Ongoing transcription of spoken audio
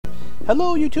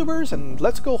Hello YouTubers, and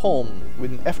let's go home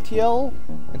with FTL,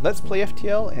 and let's play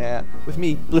FTL, and with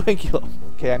me, Blue and Kilo.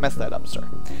 Okay, I messed that up, sorry.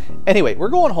 Anyway, we're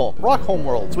going home. Rock home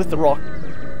worlds with the rock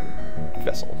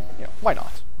vessel. You know, why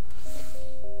not?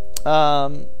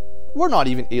 We're not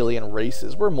even alien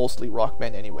races. We're mostly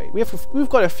rockmen anyway. We've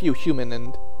got a few human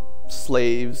and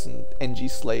slaves and NG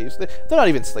slaves. They're not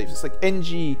even slaves. It's like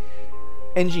NG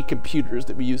computers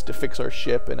that we use to fix our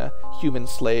ship, and a human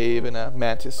slave and a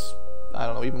mantis. I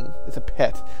don't know, even it's a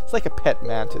pet. It's like a pet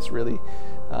mantis, really.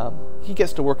 He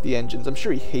gets to work the engines. I'm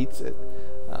sure he hates it.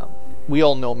 We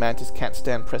all know mantis can't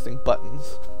stand pressing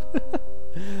buttons.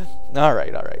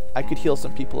 Alright. I could heal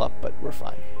some people up, but we're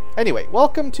fine. Anyway,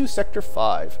 welcome to Sector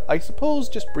 5. I suppose,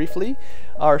 just briefly,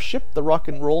 our ship, the Rock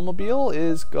and Roll Mobile,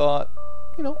 is got,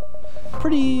 you know,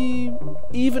 pretty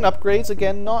even upgrades.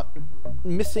 Again, not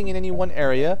missing in any one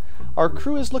area. Our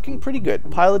crew is looking pretty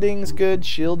good. Piloting's good,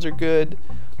 shields are good.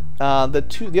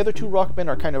 The other two Rockmen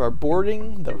are kind of our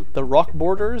boarding, the rock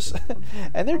boarders,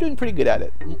 and they're doing pretty good at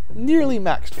it. Nearly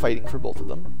maxed fighting for both of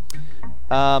them.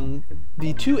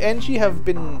 The two NG have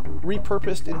been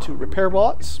repurposed into repair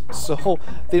bots, so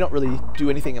they don't really do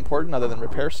anything important other than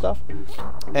repair stuff.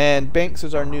 And Banks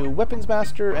is our new weapons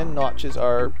master, and Notch is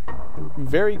our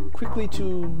very quickly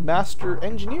to master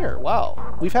engineer.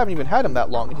 Wow, we haven't even had him that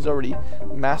long, and he's already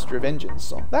master of engines,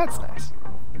 so that's nice.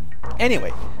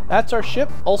 Anyway, that's our ship.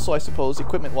 Also, I suppose,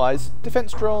 equipment-wise,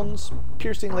 defense drones,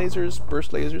 piercing lasers,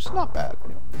 burst lasers, not bad.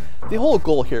 You know. The whole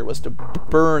goal here was to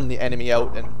burn the enemy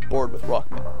out and board with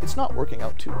Rockmen. It's not working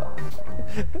out too well.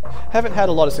 Haven't had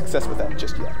a lot of success with that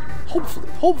just yet.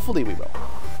 Hopefully we will.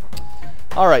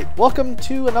 Alright, welcome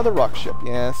to another rock ship.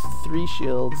 Yes, 3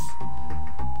 shields.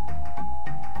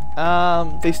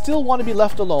 They still want to be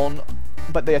left alone,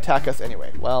 but they attack us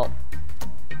anyway. Well,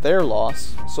 their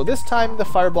loss. So this time the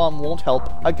firebomb won't help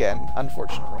again,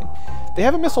 unfortunately. They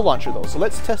have a missile launcher though, so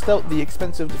let's test out the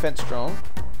expensive defense drone.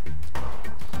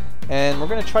 And we're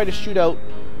going to try to shoot out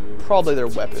probably their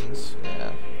weapons.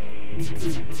 Yeah.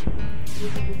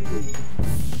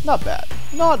 Not bad.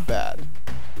 Not bad.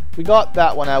 We got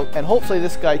that one out, and hopefully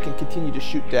this guy can continue to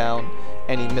shoot down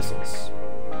any missiles.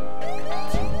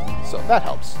 So that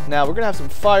helps. Now we're going to have some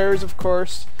fires, of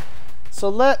course. So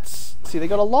let's see, they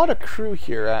got a lot of crew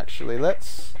here, actually.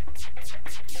 Let's...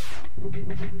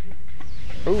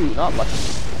 Ooh, not lucky.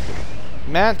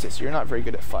 Mantis, you're not very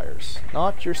good at fires.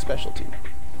 Not your specialty.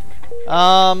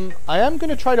 I am going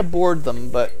to try to board them,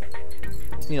 but,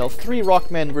 you know, 3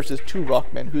 Rockmen versus 2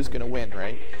 Rockmen, who's going to win,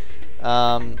 right?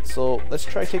 So let's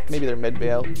try to take maybe their med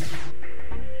bay out.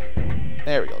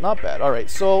 There we go, not bad. Alright,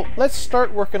 so let's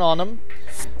start working on them.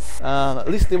 At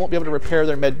least they won't be able to repair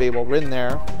their med bay while we're in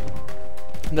there.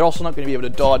 And they're also not going to be able to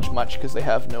dodge much because they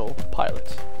have no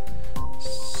pilot.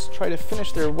 Let's try to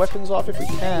finish their weapons off if we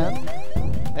can.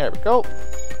 There we go.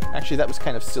 Actually, that was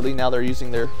kind of silly. Now they're using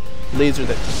their laser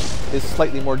that is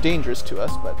slightly more dangerous to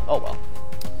us, but oh well.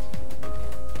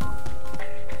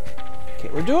 Okay,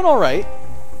 we're doing alright.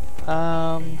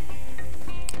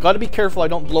 Gotta be careful I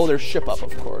don't blow their ship up,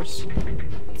 of course.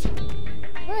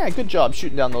 Yeah, good job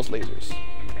shooting down those lasers.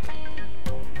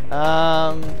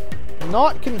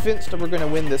 Not convinced that we're going to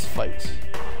win this fight.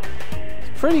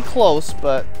 It's pretty close,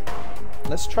 but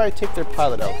let's try to take their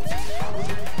pilot out.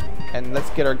 And let's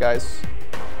get our guys...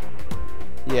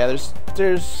 Yeah,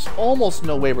 there's almost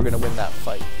no way we're going to win that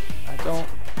fight. I don't...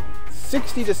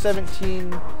 60 to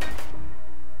 17...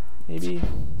 Maybe...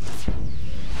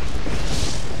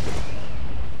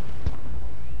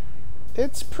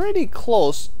 It's pretty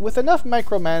close. With enough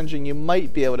micromanaging, you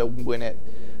might be able to win it.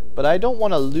 But I don't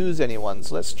want to lose anyone,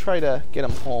 so let's try to get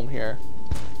him home here.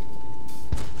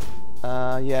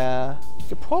 Yeah, you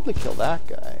could probably kill that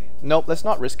guy. Nope, let's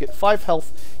not risk it. 5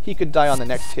 health, he could die on the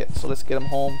next hit, so let's get him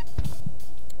home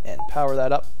and power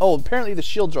that up. Oh, apparently the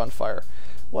shields are on fire.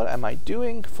 What am I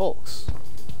doing, folks?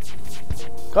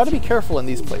 Gotta be careful in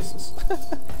these places.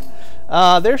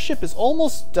 Their ship is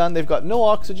almost done. They've got no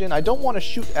oxygen. I don't want to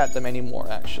shoot at them anymore,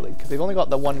 actually, because they've only got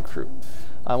the 1 crew.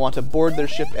 I want to board their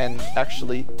ship and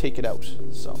actually take it out.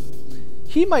 So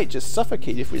he might just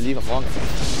suffocate if we leave him long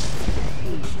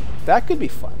enough. That could be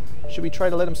fun. Should we try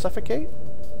to let him suffocate?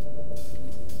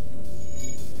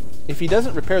 If he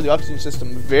doesn't repair the oxygen system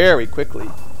very quickly,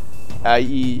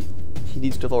 i.e. he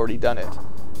needs to have already done it.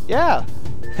 Yeah!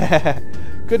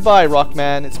 Goodbye,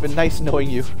 Rockman. It's been nice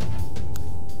knowing you.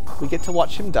 We get to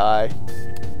watch him die.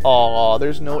 Aw,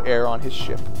 there's no air on his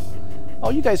ship.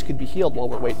 Oh, you guys could be healed while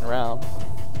we're waiting around.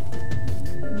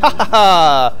 Ha ha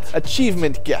ha!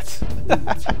 Achievement get!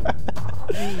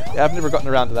 Yeah, I've never gotten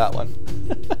around to that one.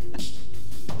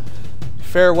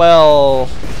 Farewell!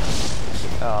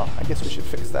 Oh, I guess we should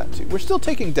fix that too. We're still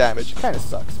taking damage. It kind of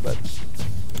sucks, but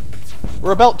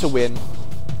we're about to win.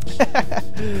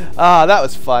 Ah, that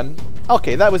was fun.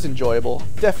 Okay, that was enjoyable.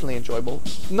 Definitely enjoyable.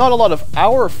 Not a lot of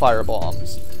our fire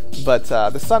bombs, but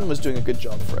the sun was doing a good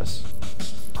job for us.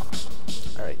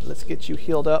 Alright, let's get you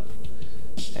healed up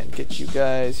and get you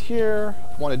guys here.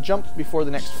 Want to jump before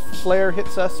the next flare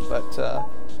hits us, but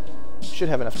should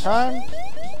have enough time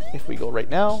if we go right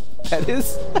now. That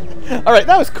is. Alright,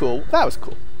 that was cool. That was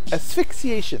cool.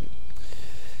 Asphyxiation.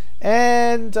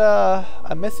 And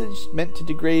a message meant to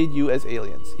degrade you as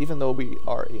aliens, even though we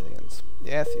are aliens.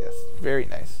 Yes, yes. Very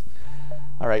nice.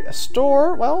 Alright, a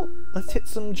store. Well, let's hit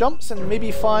some jumps and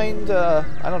maybe find,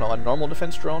 I don't know, a normal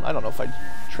defense drone. I don't know if I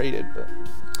traded, but...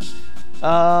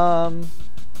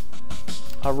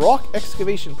 a rock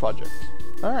excavation project.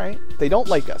 Alright. They don't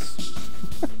like us.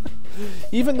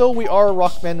 Even though we are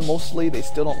Rockmen mostly, they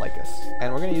still don't like us.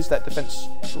 And we're going to use that defense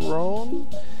drone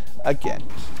again,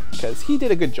 because he did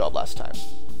a good job last time.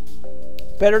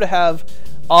 Better to have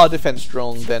a defense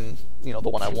drone than, you know, the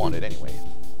one I wanted anyway.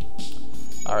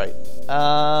 Alright.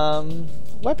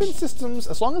 Weapon systems,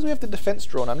 as long as we have the defense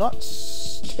drone, I'm not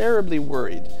terribly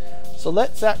worried. So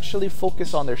let's actually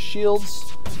focus on their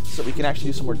shields so we can actually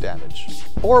do some more damage.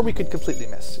 Or we could completely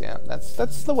miss. Yeah,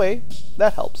 that's the way.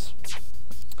 That helps.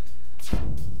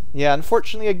 Yeah,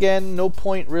 unfortunately, again, no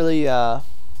point really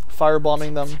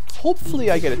firebombing them.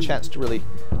 Hopefully I get a chance to really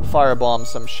firebomb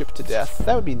some ship to death.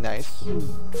 That would be nice.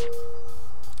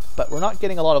 But we're not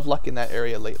getting a lot of luck in that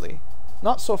area lately.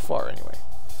 Not so far, anyway.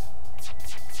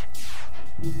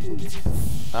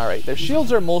 Alright, their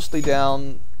shields are mostly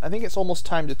down. I think it's almost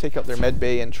time to take out their med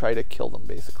bay and try to kill them,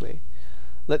 basically.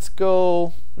 Let's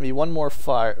go, maybe one more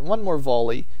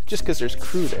volley, just because there's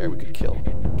crew there we could kill.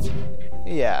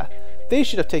 Yeah, they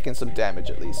should have taken some damage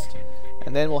at least.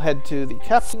 And then we'll head to the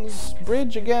captain's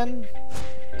bridge again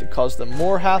to cause them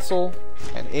more hassle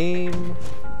and aim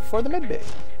for the med bay.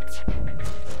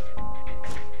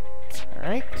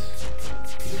 Alright.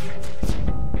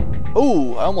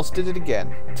 Oh, I almost did it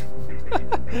again.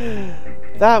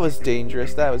 That was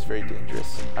dangerous. That was very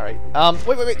dangerous. Alright.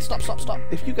 Wait. Stop.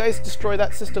 If you guys destroy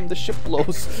that system, the ship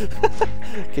blows.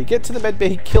 Okay, get to the med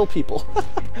bay, kill people.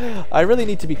 I really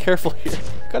need to be careful here.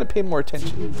 Gotta pay more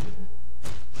attention.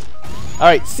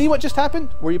 Alright, see what just happened?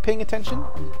 Were you paying attention?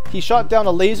 He shot down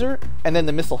a laser, and then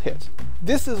the missile hit.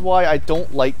 This is why I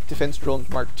don't like Defense Drones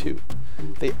Mark II.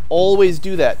 They always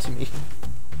do that to me.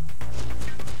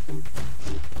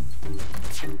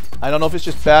 I don't know if it's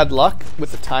just bad luck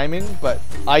with the timing, but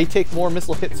I take more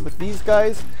missile hits with these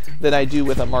guys than I do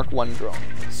with a Mark I drone.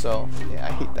 So, yeah,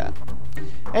 I hate that.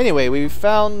 Anyway, we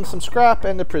found some scrap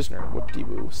and a prisoner.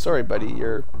 Whoop-de-woo. Sorry, buddy,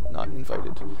 you're not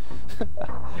invited.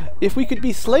 If we could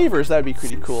be slavers, that would be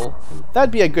pretty cool.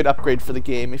 That'd be a good upgrade for the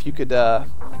game if you could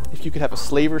have a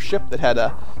slaver ship that had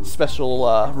a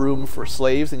special room for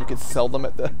slaves and you could sell them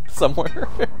at the somewhere.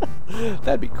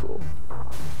 That'd be cool.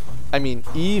 I mean,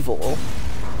 evil.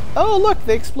 Oh, look,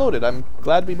 they exploded. I'm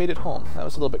glad we made it home. That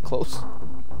was a little bit close.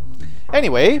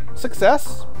 Anyway,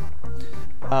 success.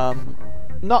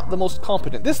 Not the most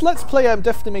competent. This Let's Play, I'm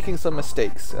definitely making some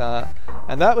mistakes.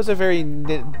 And that was a very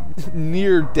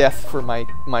near death for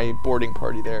my boarding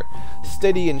party there.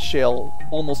 Steady and Shale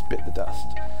almost bit the dust.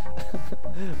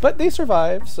 But they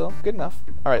survived, so good enough.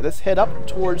 Alright, let's head up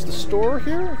towards the store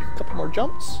here. A couple more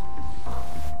jumps.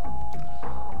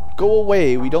 Go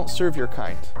away, we don't serve your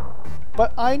kind.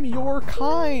 But I'm your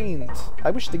kind! I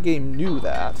wish the game knew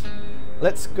that.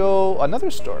 Let's go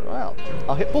another store. Wow,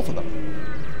 I'll hit both of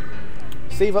them.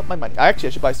 Save up my money. Actually,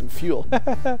 I should buy some fuel.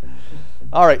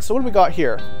 Alright, so what do we got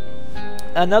here?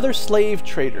 Another slave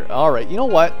trader. Alright, you know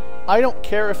what? I don't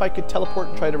care if I could teleport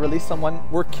and try to release someone.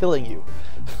 We're killing you.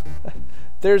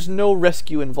 There's no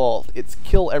rescue involved. It's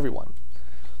kill everyone.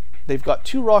 They've got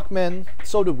 2 Rockmen.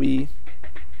 So do we.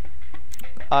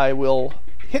 I will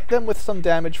hit them with some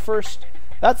damage first.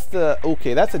 That's the...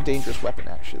 Okay, that's a dangerous weapon,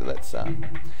 actually. That's,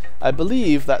 I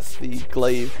believe that's the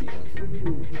glaive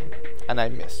beam. And I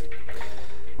missed.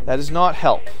 That does not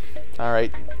help.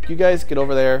 Alright, you guys get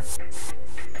over there.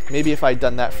 Maybe if I'd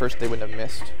done that first, they wouldn't have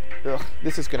missed. Ugh,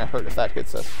 this is going to hurt if that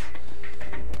hits us.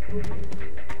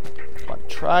 Come on,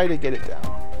 try to get it down.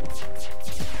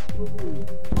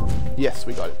 Yes,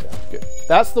 we got it down. Good.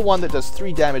 That's the one that does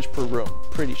 3 damage per room.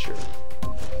 Pretty sure.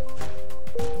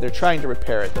 They're trying to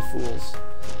repair it, the fools.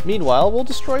 Meanwhile, we'll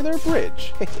destroy their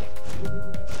bridge.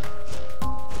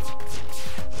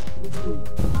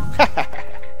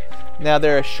 Now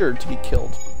they're assured to be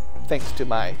killed, thanks to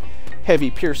my heavy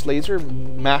pierce laser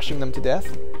mashing them to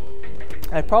death.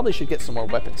 I probably should get some more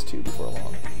weapons too before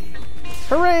long.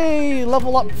 Hooray!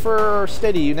 Level up for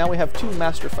steady. Now we have 2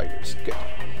 master fighters. Good.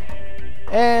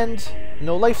 And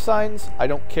no life signs. I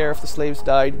don't care if the slaves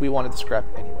died. We wanted the scrap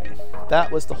anyway.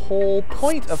 That was the whole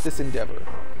point of this endeavor.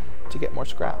 To get more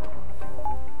scrap.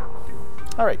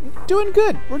 Alright, doing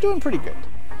good. We're doing pretty good.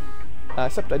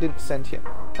 Except I didn't send him.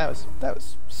 That was a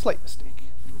slight mistake.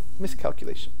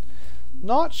 Miscalculation.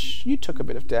 Notch, you took a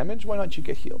bit of damage. Why don't you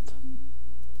get healed?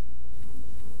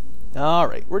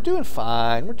 Alright, we're doing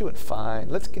fine. We're doing fine.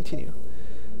 Let's continue.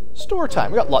 Store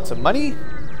time. We got lots of money.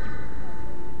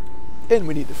 And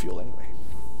we need the fuel anyway.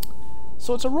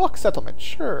 So it's a rock settlement.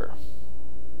 Sure.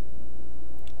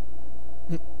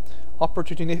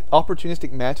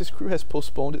 Opportunistic mantis crew has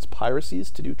postponed its piracies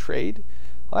to do trade.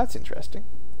 Well, that's interesting.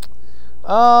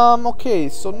 Okay,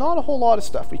 so not a whole lot of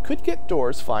stuff. We could get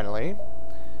doors finally.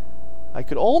 I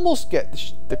could almost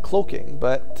get the cloaking,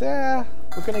 but we're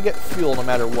going to get fuel no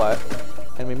matter what.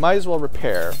 And we might as well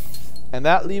repair. And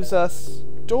that leaves us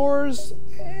doors.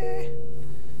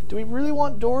 Do we really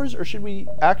want doors, or should we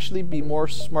actually be more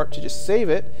smart to just save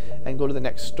it and go to the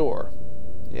next store?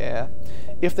 Yeah.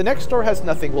 If the next store has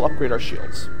nothing, we'll upgrade our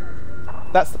shields.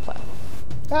 That's the plan.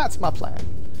 That's my plan.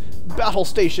 Battle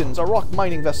stations. A rock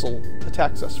mining vessel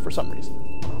attacks us for some reason.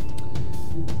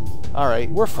 Alright,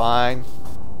 we're fine.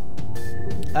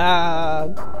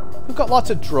 We've got lots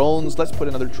of drones. Let's put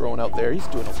another drone out there. He's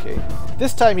doing okay.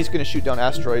 This time he's going to shoot down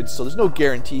asteroids, so there's no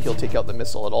guarantee he'll take out the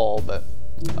missile at all, but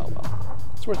oh well.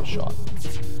 It's worth a shot.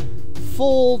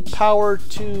 Full power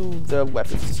to the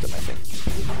weapon system, I think.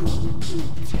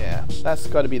 Yeah, that's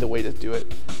got to be the way to do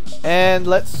it. And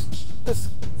let's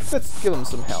give him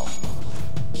some hell.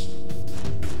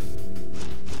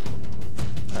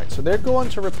 Alright, so they're going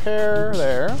to repair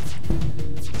there.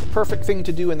 The perfect thing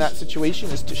to do in that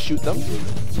situation is to shoot them.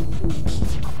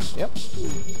 Yep.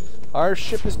 Our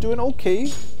ship is doing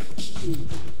okay.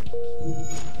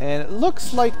 And it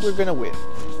looks like we're going to win.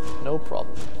 No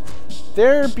problem.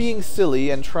 They're being silly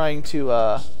and trying to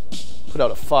put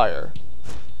out a fire.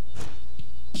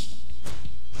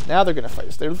 Now they're going to fight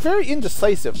us. They're very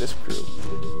indecisive, this crew.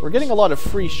 We're getting a lot of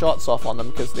free shots off on them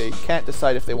because they can't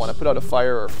decide if they want to put out a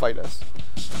fire or fight us.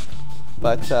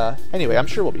 But anyway, I'm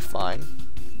sure we'll be fine.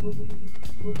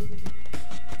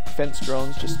 Defense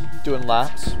drones just doing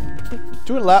laps.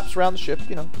 Doing laps around the ship,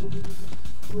 you know.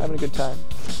 Having a good time.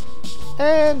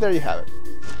 And there you have it.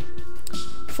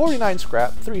 49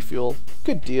 scrap, 3 fuel.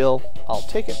 Good deal. I'll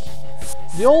take it.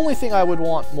 The only thing I would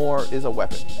want more is a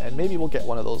weapon, and maybe we'll get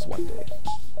one of those one day.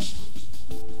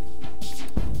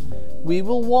 We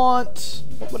will want...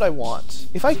 What would I want?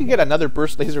 If I could get another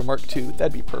Burst Laser Mark II,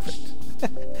 that'd be perfect.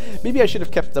 Maybe I should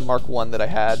have kept the Mark I that I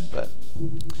had, but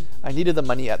I needed the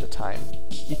money at the time.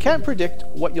 You can't predict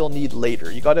what you'll need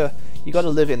later. You gotta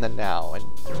live in the now and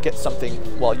get something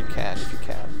while you can, if you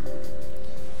can.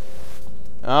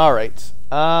 Alright.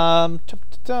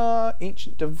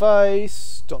 Ancient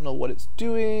device. Don't know what it's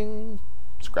doing.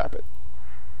 Scrap it.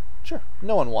 Sure.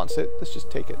 No one wants it. Let's just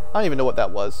take it. I don't even know what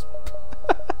that was.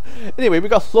 Anyway, we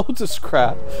got loads of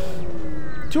scrap.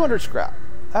 200 scrap.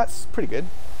 That's pretty good.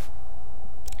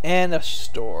 And a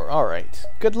store. Alright.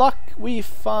 Good luck. We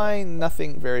find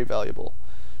nothing very valuable.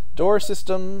 Door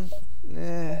system.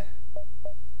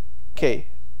 Okay.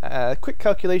 Quick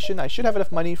calculation. I should have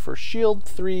enough money for shield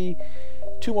 3,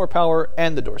 2 more power,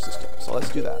 and the door system. So let's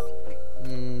do that.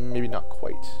 Maybe not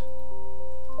quite.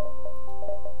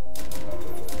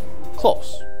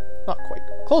 Close. Not quite.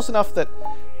 Close enough that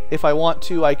if I want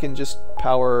to, I can just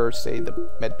power, say, the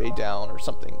medbay down or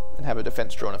something and have a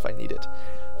defense drone if I need it.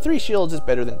 3 shields is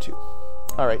better than 2.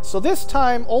 Alright, so this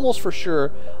time, almost for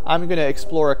sure, I'm going to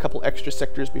explore a couple extra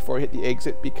sectors before I hit the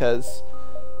exit because,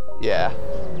 yeah,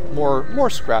 more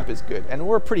scrap is good. And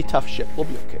we're a pretty tough ship. We'll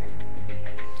be okay.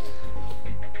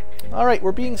 Alright,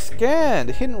 we're being scanned.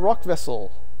 A hidden rock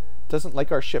vessel. Doesn't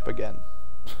like our ship again.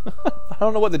 I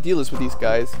don't know what the deal is with these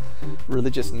guys.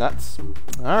 Religious nuts.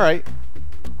 Alright.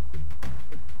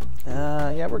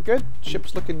 Yeah, we're good.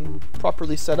 Ship's looking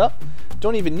properly set up.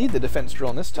 Don't even need the defense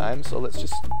drone this time, so let's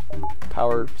just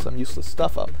power some useless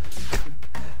stuff up.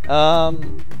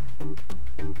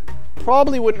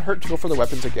 Probably wouldn't hurt to go for the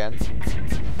weapons again.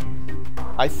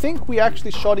 I think we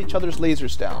actually shot each other's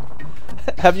lasers down.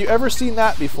 Have you ever seen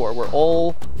that before, where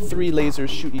all 3 lasers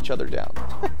shoot each other down?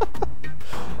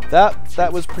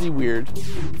 That was pretty weird.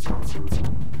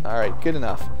 Alright, good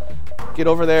enough. Get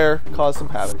over there, cause some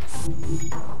havoc.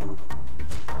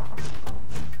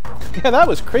 Yeah, that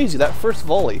was crazy, that first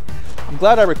volley. I'm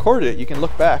glad I recorded it. You can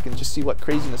look back and just see what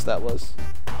craziness that was.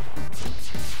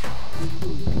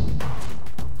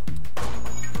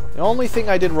 The only thing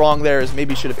I did wrong there is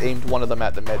maybe should have aimed one of them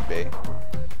at the med bay.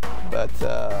 But,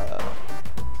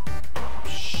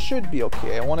 should be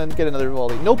okay. I want to get another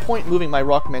volley. No point moving my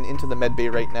Rockmen into the med bay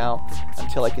right now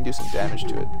until I can do some damage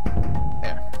to it.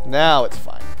 There. Now it's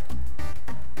fine.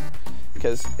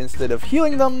 Because instead of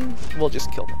healing them, we'll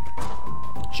just kill them.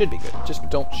 Should be good. Just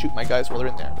don't shoot my guys while they're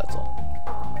in there, that's all.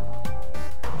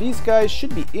 These guys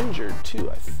should be injured too,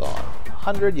 I thought.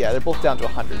 100? Yeah, they're both down to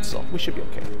 100, so we should be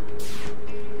okay.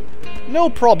 No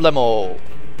problemo!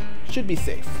 Should be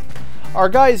safe. Our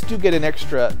guys do get an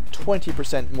extra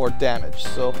 20% more damage,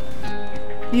 so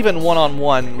even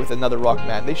one-on-one with another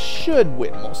Rockman, they should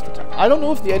win most of the time. I don't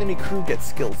know if the enemy crew gets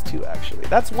skills too, actually.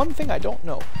 That's one thing I don't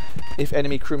know, if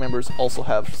enemy crew members also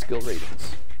have skill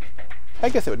ratings. I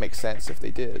guess it would make sense if they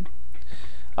did.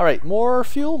 Alright, more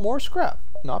fuel, more scrap.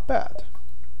 Not bad.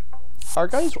 Our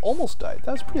guys almost died.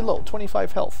 That was pretty low,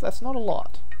 25 health. That's not a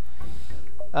lot.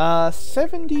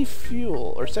 70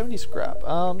 fuel, or 70 scrap.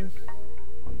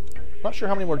 Not sure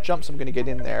how many more jumps I'm going to get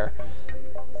in there.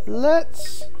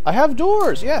 I have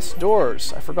doors! Yes,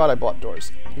 doors. I forgot I bought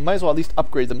doors. You might as well at least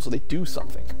upgrade them so they do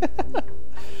something.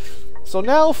 So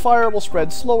now fire will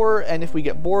spread slower, and if we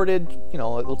get boarded, you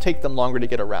know, it'll take them longer to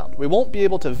get around. We won't be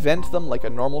able to vent them like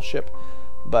a normal ship,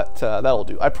 but that'll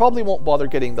do. I probably won't bother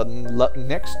getting the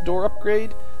next door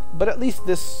upgrade, but at least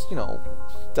this, you know,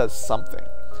 does something.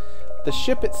 The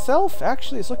ship itself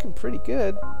actually is looking pretty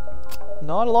good.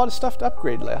 Not a lot of stuff to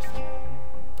upgrade left.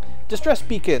 Distress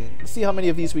beacon. Let's see how many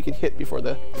of these we can hit before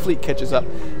the fleet catches up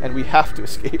and we have to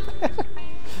escape.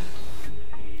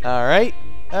 Alright.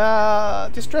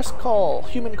 Distress call.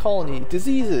 Human colony.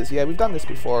 Diseases. Yeah, we've done this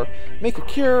before. Make a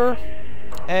cure.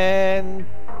 And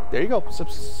there you go.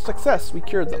 Success. We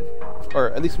cured them. Or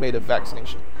at least made a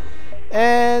vaccination.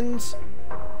 And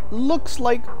looks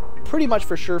like pretty much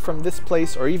for sure from this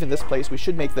place, or even this place, we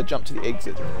should make the jump to the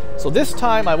exit. So this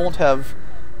time I won't have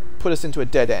put us into a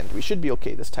dead end. We should be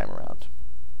okay this time around.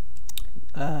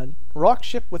 Rock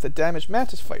ship with a damaged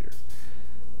mantis fighter.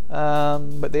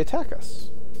 But they attack us.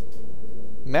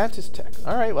 Mantis tech.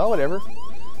 Alright, well, whatever.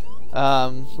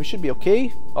 We should be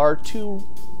okay. Our 2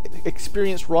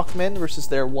 experienced Rockmen versus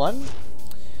their 1.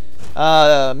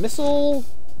 Missile.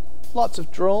 Lots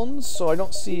of drones, so I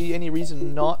don't see any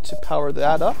reason not to power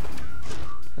that up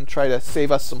and try to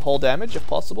save us some hull damage if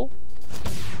possible.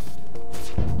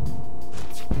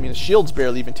 I mean, the shields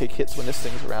barely even take hits when this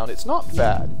thing's around. It's not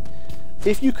bad.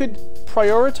 If you could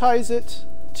prioritize it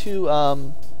to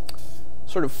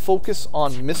sort of focus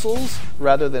on missiles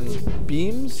rather than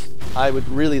beams, I would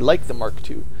really like the Mark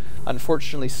II.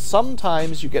 Unfortunately,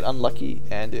 sometimes you get unlucky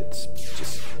and it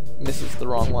just misses the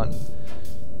wrong one.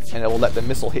 And it will let the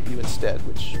missile hit you instead,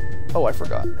 which... Oh, I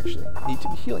forgot, actually. I need to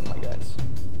be healing my guys.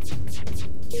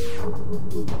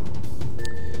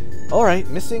 Alright,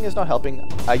 missing is not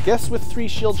helping. I guess with 3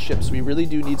 shield ships, we really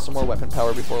do need some more weapon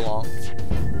power before long.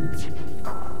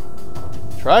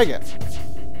 Try again.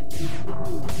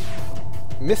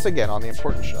 Miss again on the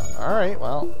important shot. Alright,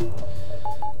 well...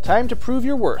 Time to prove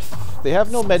your worth. They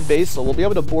have no med base, so we'll be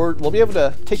able to board... We'll be able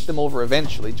to take them over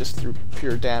eventually, just through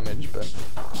pure damage, but...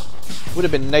 Would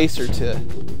have been nicer to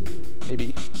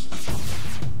maybe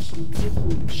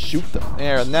shoot them.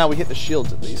 There, now we hit the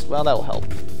shields at least. Well, that'll help.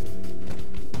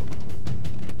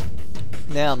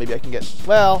 Now maybe I can get...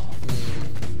 Well...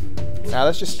 Now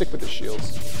let's just stick with the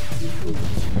shields.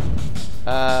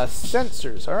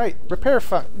 Sensors. Alright,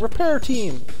 repair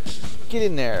team. Get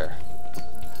in there.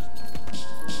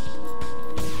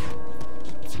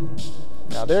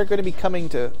 Now they're going to be coming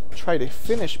to try to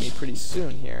finish me pretty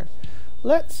soon here.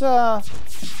 Let's,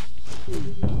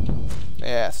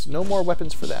 yes, no more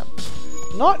weapons for them.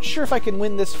 Not sure if I can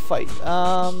win this fight.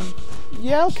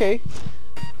 Yeah, okay.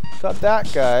 Got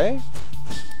that guy.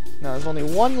 Now, there's only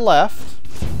 1 left.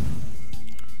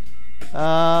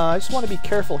 I just want to be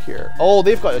careful here. Oh,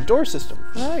 they've got a door system.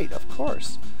 Right, of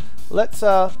course. Let's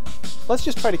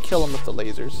just try to kill him with the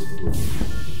lasers.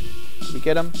 Did we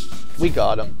get him? We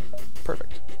got him.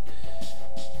 Perfect.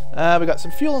 We got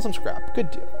some fuel and some scrap.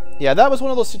 Good deal. Yeah, that was one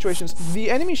of those situations.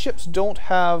 The enemy ships don't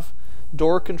have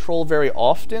door control very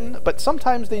often, but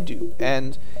sometimes they do.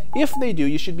 And if they do,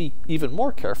 you should be even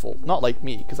more careful. Not like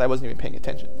me, because I wasn't even paying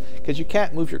attention. Because you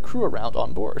can't move your crew around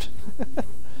on board.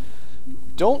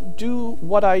 Don't do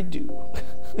what I do.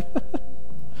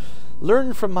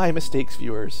 Learn from my mistakes,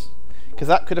 viewers. Because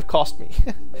that could have cost me.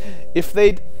 If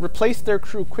they'd replaced their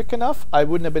crew quick enough, I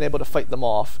wouldn't have been able to fight them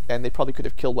off, and they probably could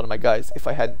have killed one of my guys if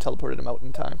I hadn't teleported them out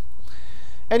in time.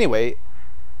 Anyway,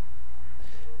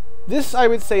 this I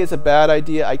would say is a bad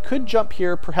idea. I could jump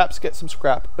here, perhaps get some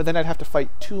scrap, but then I'd have to fight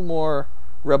 2 more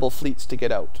rebel fleets to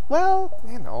get out. Well,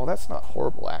 you know, that's not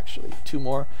horrible actually. 2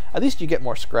 more. At least you get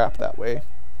more scrap that way.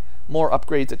 More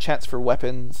upgrades, a chance for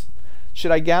weapons.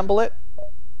 Should I gamble it?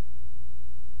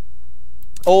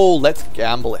 Oh, let's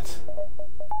gamble it.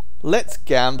 Let's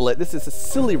gamble it. This is a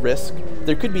silly risk.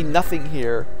 There could be nothing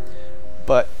here,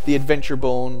 but the adventure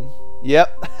bone,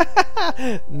 yep,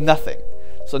 nothing.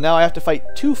 So now I have to fight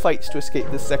 2 fights to escape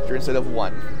this sector instead of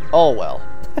 1. Oh well.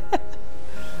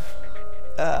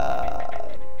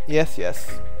 Yes,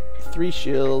 yes. 3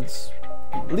 shields.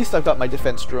 At least I've got my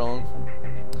defense drone.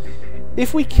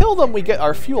 If we kill them, we get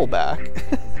our fuel back.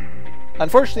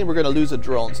 Unfortunately, we're going to lose a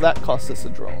drone, so that costs us a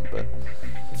drone, but...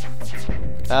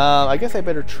 I guess I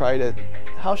better try to...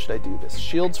 How should I do this?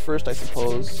 Shields first, I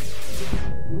suppose.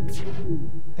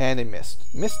 And I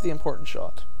missed. Missed the important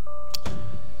shot.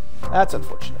 That's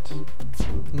unfortunate.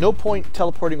 No point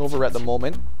teleporting over at the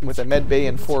moment. With a med bay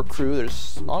and 4 crew,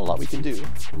 there's not a lot we can do.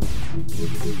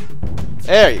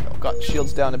 There you go. Got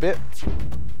shields down a bit.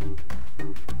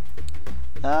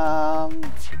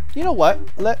 You know what?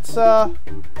 Let's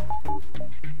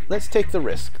take the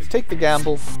risk. Let's take the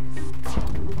gamble.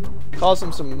 Cause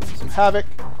them some havoc.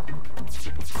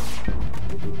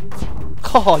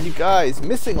 Oh, you guys,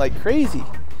 missing like crazy.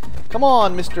 Come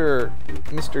on, Mr.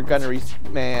 Gunnery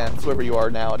Man, whoever you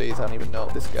are nowadays. I don't even know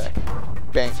this guy.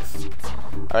 Banks.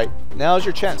 Alright, now's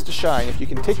your chance to shine. If you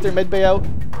can take their medbay out.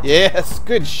 Yes,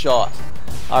 good shot.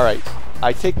 Alright,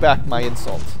 I take back my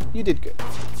insult. You did good.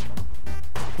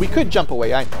 We could jump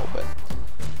away, I know, but...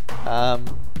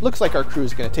 looks like our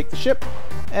crew's going to take the ship,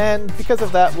 and because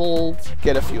of that, we'll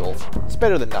get a fuel. It's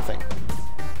better than nothing.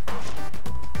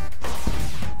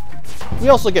 We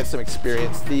also get some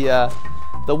experience.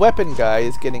 The weapon guy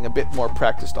is getting a bit more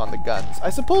practiced on the guns. I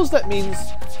suppose that means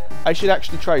I should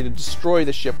actually try to destroy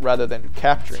the ship rather than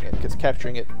capturing it, because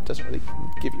capturing it doesn't really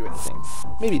give you anything.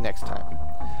 Maybe next time.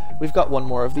 We've got 1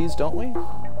 more of these, don't we?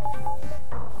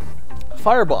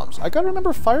 Firebombs. I gotta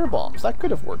remember firebombs. That could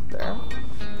have worked there.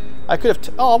 I could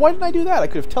have... oh, why didn't I do that? I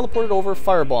could have teleported over,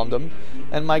 firebombed them,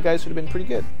 and my guys would have been pretty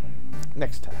good.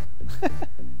 Next time.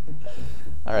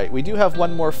 Alright, we do have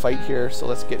 1 more fight here, so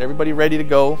let's get everybody ready to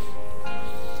go.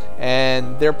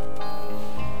 And they're...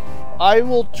 I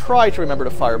will try to remember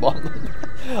to firebomb them.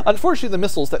 Unfortunately, the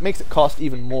missiles, that makes it cost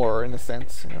even more, in a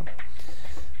sense. You know.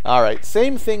 Alright,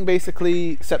 same thing basically,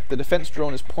 except the defense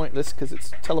drone is pointless because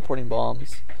it's teleporting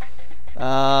bombs.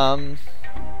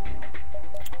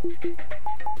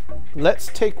 Let's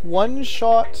take 1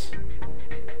 shot.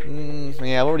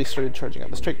 Yeah, I've already started charging up.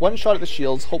 Let's take 1 shot at the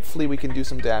shields. Hopefully we can do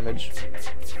some damage.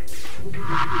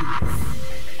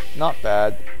 Not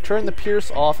bad. Turn the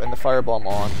Pierce off and the Firebomb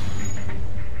on.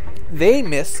 They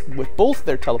miss with both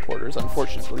their teleporters,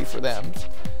 unfortunately for them.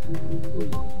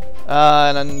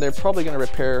 And then they're probably going to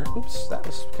repair... Oops, that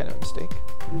was kind of a mistake.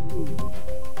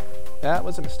 That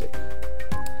was a mistake.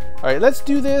 Alright, let's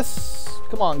do this.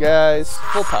 Come on, guys.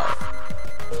 Full power.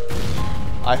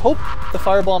 I hope the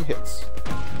firebomb hits.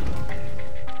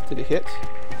 Did it hit?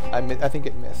 I think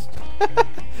it missed.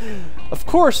 Of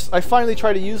course, I finally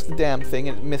try to use the damn thing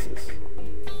and it misses.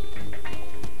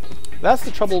 That's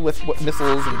the trouble with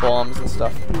missiles and bombs and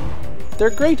stuff. They're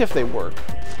great if they work,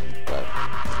 but...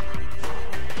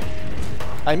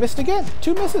 I missed again.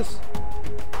 2 misses.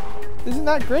 Isn't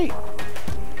that great?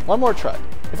 1 more try.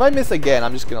 If I miss again,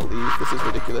 I'm just gonna leave. This is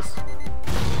ridiculous.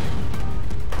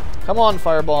 Come on,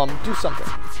 Firebomb. Do something.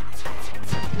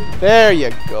 There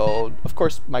you go. Of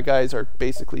course, my guys are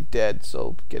basically dead,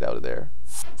 so get out of there.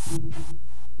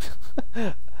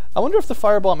 I wonder if the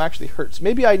Firebomb actually hurts.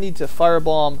 Maybe I need to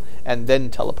Firebomb and then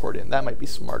teleport in. That might be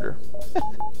smarter.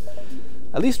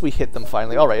 At least we hit them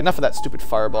finally. Alright, enough of that stupid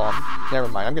Firebomb. Never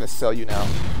mind, I'm gonna sell you now.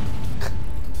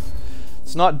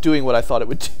 It's not doing what I thought it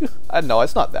would do. I don't know,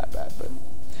 it's not that bad, but...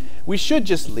 We should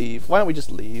just leave. Why don't we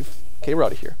just leave? Okay, we're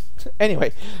out of here.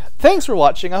 Anyway, thanks for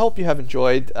watching. I hope you have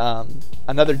enjoyed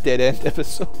another dead-end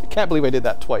episode. I can't believe I did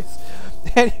that twice.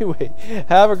 Anyway,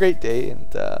 have a great day, and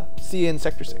see you in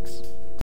Sector 6.